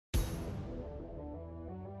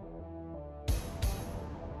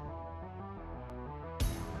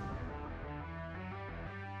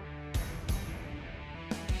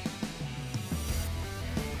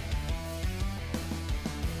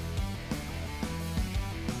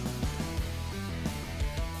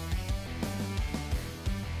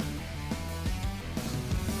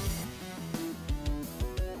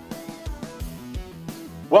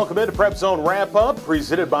Welcome into PrepZone Wrap-Up,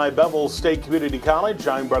 presented by Bevill State Community College.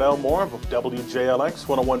 I'm Brett Elmore of WJLX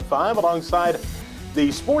 1015, alongside the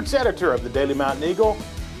sports editor of the Daily Mountain Eagle,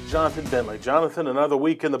 Johnathan Bentley. Jonathan, another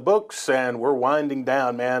week in the books, and we're winding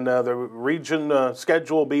down, man. The region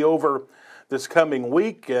schedule will be over this coming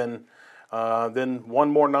week, and then one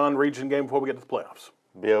more non-region game before we get to the playoffs.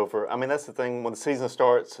 Be over. I mean, that's the thing. When the season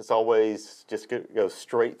starts, it's always just go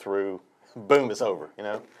straight through. Boom, it's over, you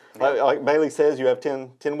know. Like Bailey says, you have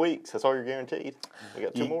 10 weeks. That's all you're guaranteed. We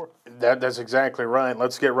got two more. That's exactly right.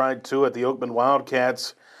 Let's get right to it. The Oakman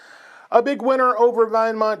Wildcats, a big winner over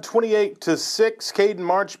Vinemont, 28-6. Caden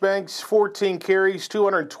Marchbanks, 14 carries,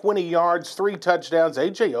 220 yards, 3 touchdowns.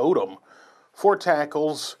 A.J. Odom, 4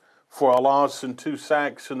 tackles for a loss and 2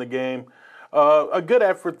 sacks in the game. A good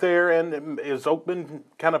effort there. And is Oakman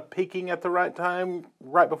kind of peaking at the right time,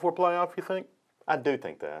 right before playoff, you think? I do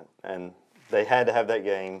think that. And they had to have that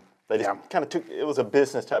game. They just kind of took – it was a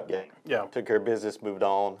business-type game. Yeah. Took care of business, moved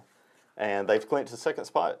on, and they've clinched the second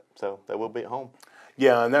spot, so they will be at home.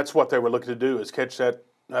 Yeah, and that's what they were looking to do, is catch that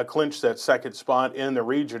clinch that second spot in the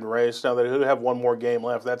region race. Now, they do have one more game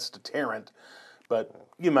left. That's to Tarrant. But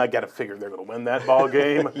you might got to figure they're going to win that ball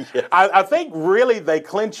game. Yeah. I think really they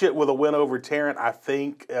clinch it with a win over Tarrant, I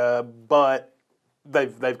think, but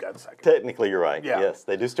they've got second. Technically, you're right. Yeah. Yes,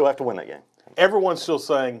 they do still have to win that game. Everyone's still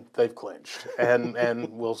saying they've clinched, and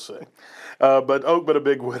we'll see. But Oakman a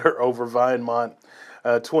big winner over Vinemont,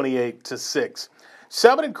 28-6.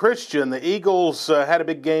 Sabin Christian, the Eagles had a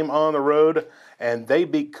big game on the road, and they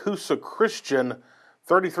beat Coosa Christian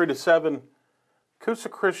 33-7. Coosa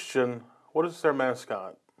Christian, what is their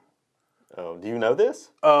mascot? Oh, do you know this?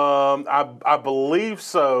 I believe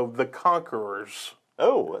so. The Conquerors.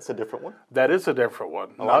 Oh, that's a different one. That is a different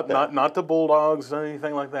one. Not the Bulldogs or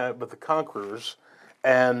anything like that, but the Conquerors,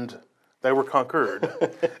 and they were conquered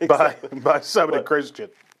by Sabin Christian.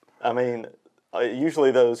 I mean, usually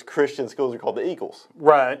those Christian schools are called the Eagles.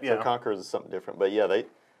 Right. Yeah. So Conquerors is something different, but yeah,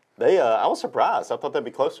 they. I was surprised. I thought they'd be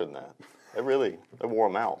closer than that. They wore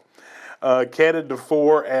them out. Cannon to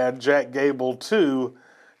 4 and Jack Gable 2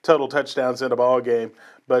 total touchdowns in the ball game.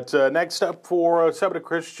 But next up for Sabin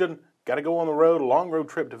Christian. Got to go on the road, a long road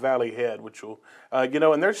trip to Valley Head, which will, and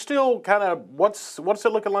they're still kind of, what's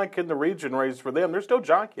it looking like in the region race for them? They're still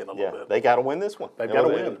jockeying a little bit. They got to win this one. They've got to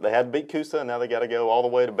win. They had to beat Coosa, and now they got to go all the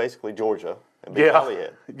way to basically Georgia and beat Valley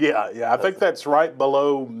Head. Yeah. I think that's right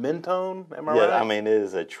below Mentone, am I right? Yeah, I mean, it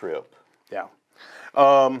is a trip. Yeah.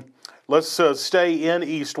 Let's stay in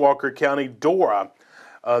East Walker County. Dora.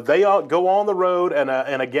 They go on the road in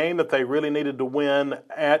a game that they really needed to win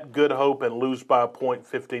at Good Hope and lose by a point,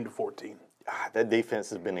 15-14. That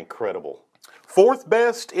defense has been incredible. Fourth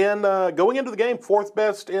best in going into the game, fourth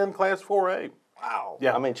best in Class 4A. Wow.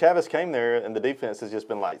 Yeah. I mean, Chavez came there, and the defense has just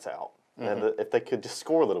been lights out. Mm-hmm. And if they could just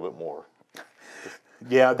score a little bit more.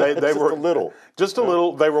 Yeah, they were a little. Just a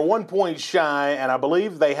little. They were 1 point shy, and I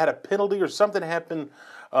believe they had a penalty or something happened,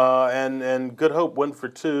 and Good Hope went for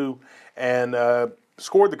 2, and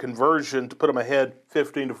scored the conversion to put them ahead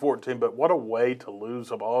 15-14, but what a way to lose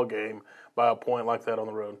a ball game by a point like that on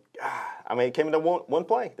the road. I mean, it came into one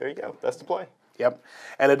play. There you go. That's the play. Yep.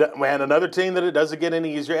 And another team that it doesn't get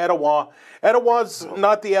any easier, Etowah. Etowah's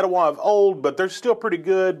not the Etowah of old, but they're still pretty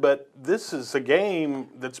good, but this is a game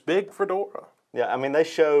that's big for Dora. Yeah, I mean, they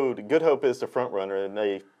showed Good Hope is the front runner, and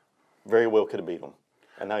they very well could have beat them.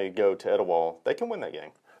 And now you go to Etowah. They can win that game.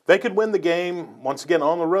 They could win the game, once again,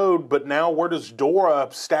 on the road, but now where does Dora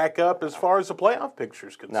stack up as far as the playoff picture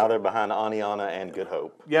is concerned? Now they're behind Aniana and Good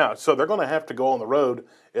Hope. Yeah, so they're going to have to go on the road,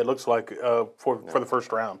 it looks like, for the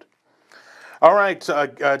first round. All right,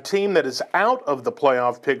 a team that is out of the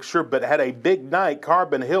playoff picture but had a big night,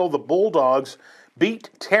 Carbon Hill, the Bulldogs, beat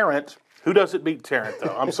Tarrant. Who doesn't beat Tarrant,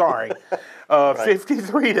 though? I'm sorry.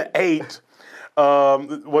 53-8.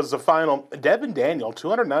 Was the final. Devin Daniel,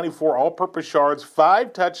 294 all-purpose yards,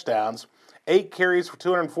 5 touchdowns, 8 carries for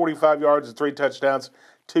 245 yards and 3 touchdowns,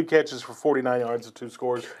 2 catches for 49 yards and 2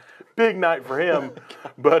 scores. Big night for him,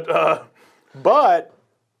 but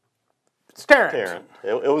it's Tarrant.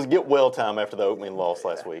 It was get well time after the opening loss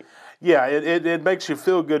last week. Yeah, it makes you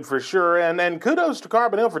feel good for sure, and kudos to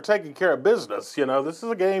Carbon Hill for taking care of business. This is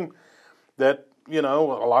a game that a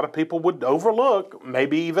lot of people would overlook,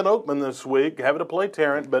 maybe even Oakman this week, having to play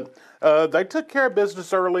Tarrant, but they took care of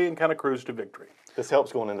business early and kind of cruised to victory. This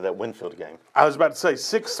helps going into that Winfield game. I was about to say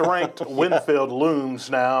 6th-ranked Winfield looms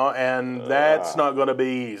now, and that's not going to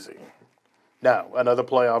be easy. No, another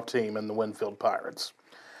playoff team in the Winfield Pirates.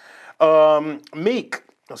 Meek,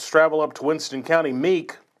 let's travel up to Winston County.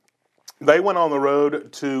 Meek, they went on the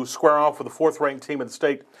road to square off with the 4th-ranked team in the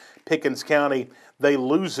state, Pickens County. They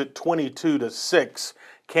lose it 22-6.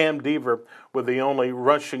 Cam Deaver with the only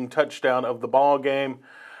rushing touchdown of the ball game.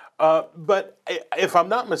 But if I'm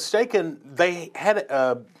not mistaken, they had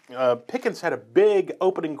Pickens had a big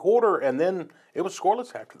opening quarter, and then it was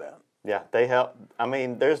scoreless after that. Yeah, they help. I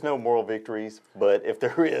mean, there's no moral victories, but if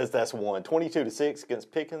there is, that's one. 22-6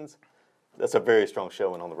 against Pickens. That's a very strong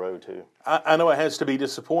showing on the road, too. I know it has to be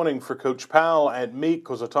disappointing for Coach Powell at Meek,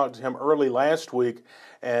 because I talked to him early last week,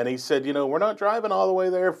 and he said, we're not driving all the way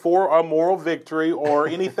there for a moral victory or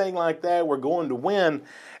anything like that. We're going to win.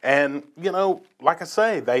 And, like I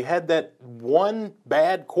say, they had that one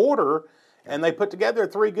bad quarter, and they put together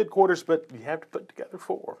 3 good quarters, but you have to put together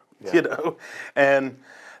 4, And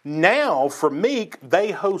now, for Meek, they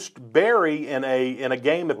host Barry in a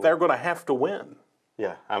game that they're going to have to win.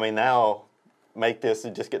 Yeah, I mean, now make this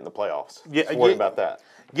and just get in the playoffs. Yeah, just worry about that.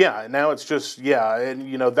 Yeah, now it's just,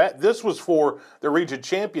 and that this was for the region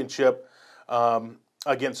championship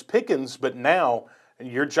against Pickens, but now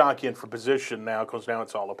you're jockeying for position now, because now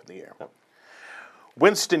it's all up in the air. Yep.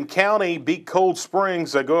 Winston County beat Cold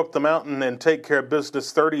Springs. They go up the mountain and take care of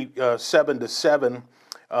business 37-7.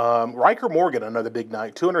 Riker Morgan, another big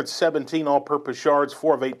night, 217 all-purpose yards,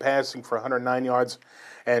 4 of 8 passing for 109 yards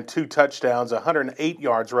and 2 touchdowns, 108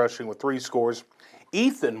 yards rushing with 3 scores.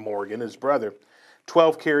 Ethan Morgan, his brother,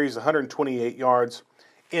 12 carries, 128 yards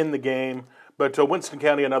in the game. But Winston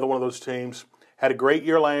County, another one of those teams, had a great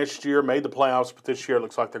year last year, made the playoffs, but this year it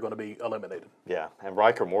looks like they're going to be eliminated. Yeah, and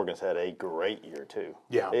Riker Morgan's had a great year, too.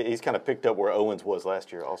 Yeah. He's kind of picked up where Owens was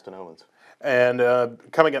last year, Austin Owens. And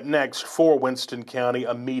coming up next for Winston County,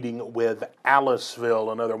 a meeting with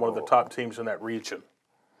Aliceville, another one of the top teams in that region.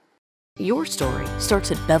 Your story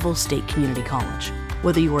starts at Bevill State Community College.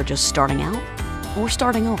 Whether you are just starting out or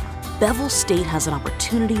starting over, Bevill State has an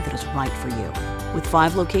opportunity that is right for you. With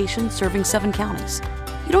 5 locations serving 7 counties.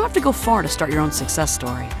 You don't have to go far to start your own success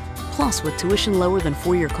story. Plus, with tuition lower than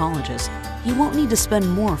 4-year colleges, you won't need to spend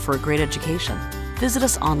more for a great education. Visit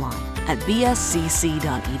us online at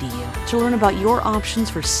bscc.edu to learn about your options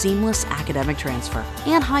for seamless academic transfer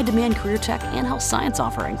and high-demand career tech and health science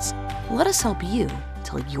offerings. Let us help you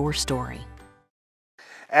tell your story.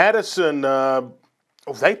 Addison,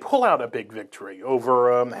 they pull out a big victory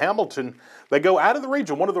over Hamilton. They go out of the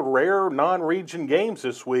region, one of the rare non-region games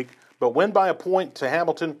this week, but win by a point to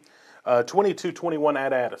Hamilton, 22-21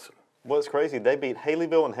 at Addison. Well, it's crazy. They beat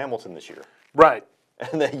Haleyville and Hamilton this year. Right.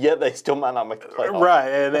 And yet they still might not make the playoffs. Right,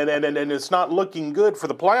 and it's not looking good for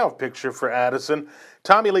the playoff picture for Addison.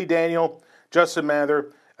 Tommy Lee Daniel, Justin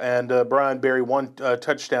Mather, and Brian Berry, 1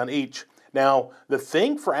 touchdown each. Now, the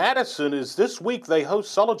thing for Addison is this week they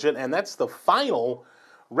host Sulligent, and that's the final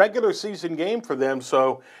regular season game for them.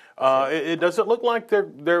 So it doesn't look like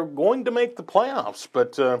they're going to make the playoffs.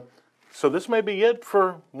 But so this may be it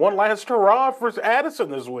for one last hurrah for Addison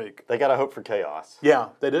this week. They got to hope for chaos. Yeah,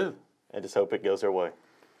 they do. And just hope it goes their way.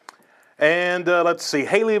 And let's see,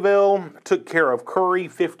 Haleyville took care of Curry,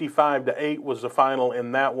 55-8 was the final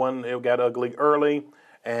in that one. It got ugly early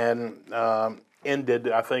and ended,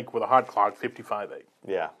 I think, with a hot clock, 55-8.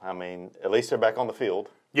 Yeah, I mean, at least they're back on the field.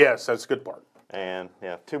 Yes, that's a good part. And,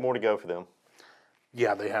 2 more to go for them.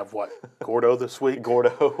 Yeah, they have what? Gordo this week?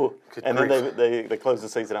 Gordo. And then they close the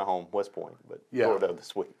season at home, West Point, but Gordo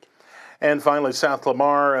this week. And finally, South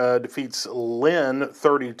Lamar defeats Lynn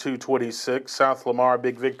 32-26. South Lamar,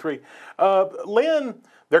 big victory. Lynn,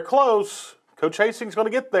 they're close. Coach Hastings going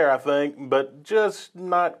to get there, I think, but just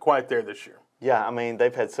not quite there this year. Yeah, I mean,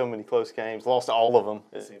 they've had so many close games. Lost all of them,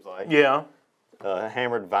 it seems like. Yeah.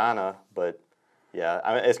 Hammered Vina, but, yeah,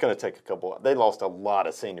 I mean, it's going to take a couple. They lost a lot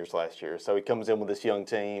of seniors last year, so he comes in with this young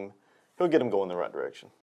team. He'll get them going in the right direction.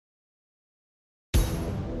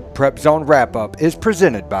 PrepZone Wrap-Up is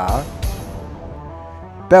presented by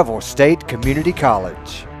Bevill State Community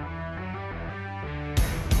College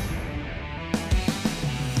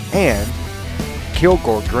and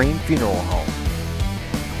Kilgore Green Funeral Home.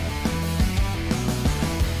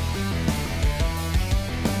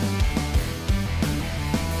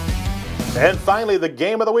 And finally, the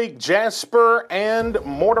game of the week, Jasper and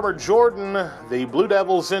Mortimer Jordan. The Blue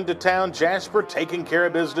Devils into town. Jasper taking care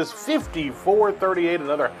of business, 54-38,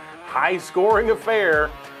 another high-scoring affair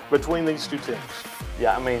between these two teams.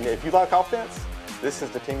 Yeah, I mean, if you like offense, this is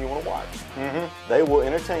the team you want to watch. Mm-hmm. They will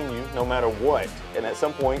entertain you no matter what. And at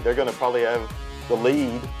some point, they're going to probably have the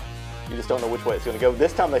lead. You just don't know which way it's going to go.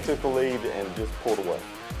 This time, they took the lead and just pulled away.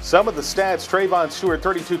 Some of the stats, Trayvon Stewart,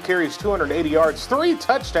 32 carries, 280 yards, 3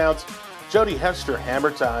 touchdowns. Jody Hester, hammer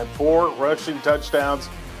time, 4 rushing touchdowns.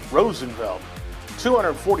 Rosenfeld,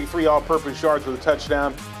 243 all-purpose yards with a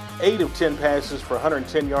touchdown, 8 of 10 passes for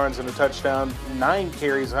 110 yards and a touchdown, 9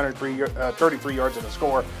 carries, 33 yards and a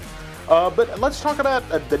score. But let's talk about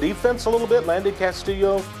the defense a little bit. Landy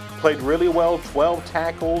Castillo played really well, 12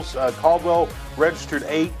 tackles. Caldwell registered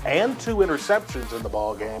 8 and 2 interceptions in the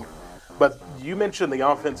ball game. But you mentioned the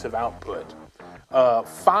offensive output.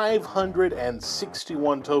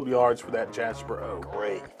 561 total yards for that Jasper O.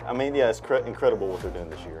 Great. I mean, yeah, it's incredible what they're doing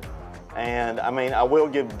this year. And, I mean, I will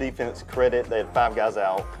give the defense credit. They had 5 guys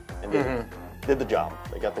out and did the job.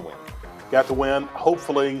 They got the win. Got the win.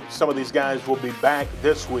 Hopefully some of these guys will be back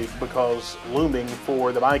this week because looming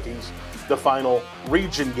for the Vikings, the final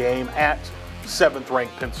region game at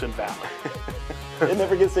 7th-ranked Pinson Valley. It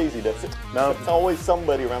never gets easy, does it? No. It's always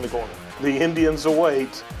somebody around the corner. The Indians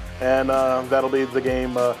await, and that'll be the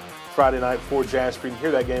game Friday night for Jasper. You can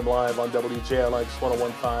hear that game live on WJLX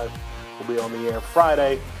 101.5. We'll be on the air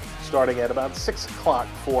Friday, starting at about 6 o'clock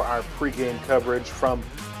for our pregame coverage from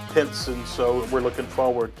Pinson, so we're looking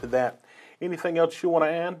forward to that. Anything else you want to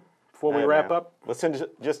add before we wrap up? Let's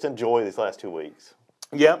just enjoy these last 2 weeks.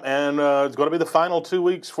 Yep, and it's going to be the final 2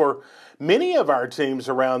 weeks for many of our teams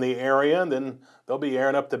around the area, and then they'll be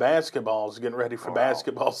airing up the basketballs, getting ready for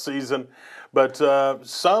basketball season. But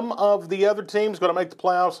some of the other teams going to make the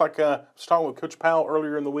playoffs. Like I was talking with Coach Powell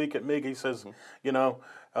earlier in the week at MIG. He says, you know,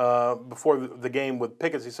 before the game with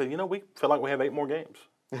Pickens, he said, you know, we feel like we have 8 more games.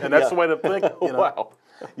 And that's the way to think. You know? Wow.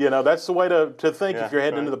 You know, that's the way to think if you're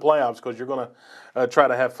heading into the playoffs, because you're going to try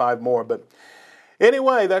to have 5 more. But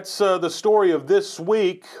anyway, that's the story of this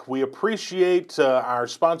week. We appreciate our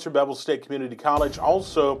sponsor, Bevill State Community College.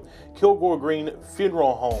 Also, Kilgore Green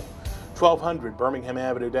Funeral Home, 1200 Birmingham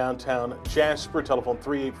Avenue, downtown Jasper. Telephone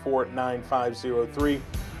 384-9503.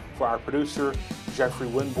 For our producer, Jeffrey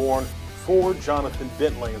Winborn. For Johnathan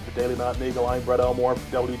Bentley of the Daily Mountain Eagle, I'm Brett Elmore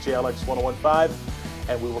for WJLX 101.5.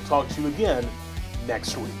 And we will talk to you again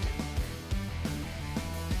next week.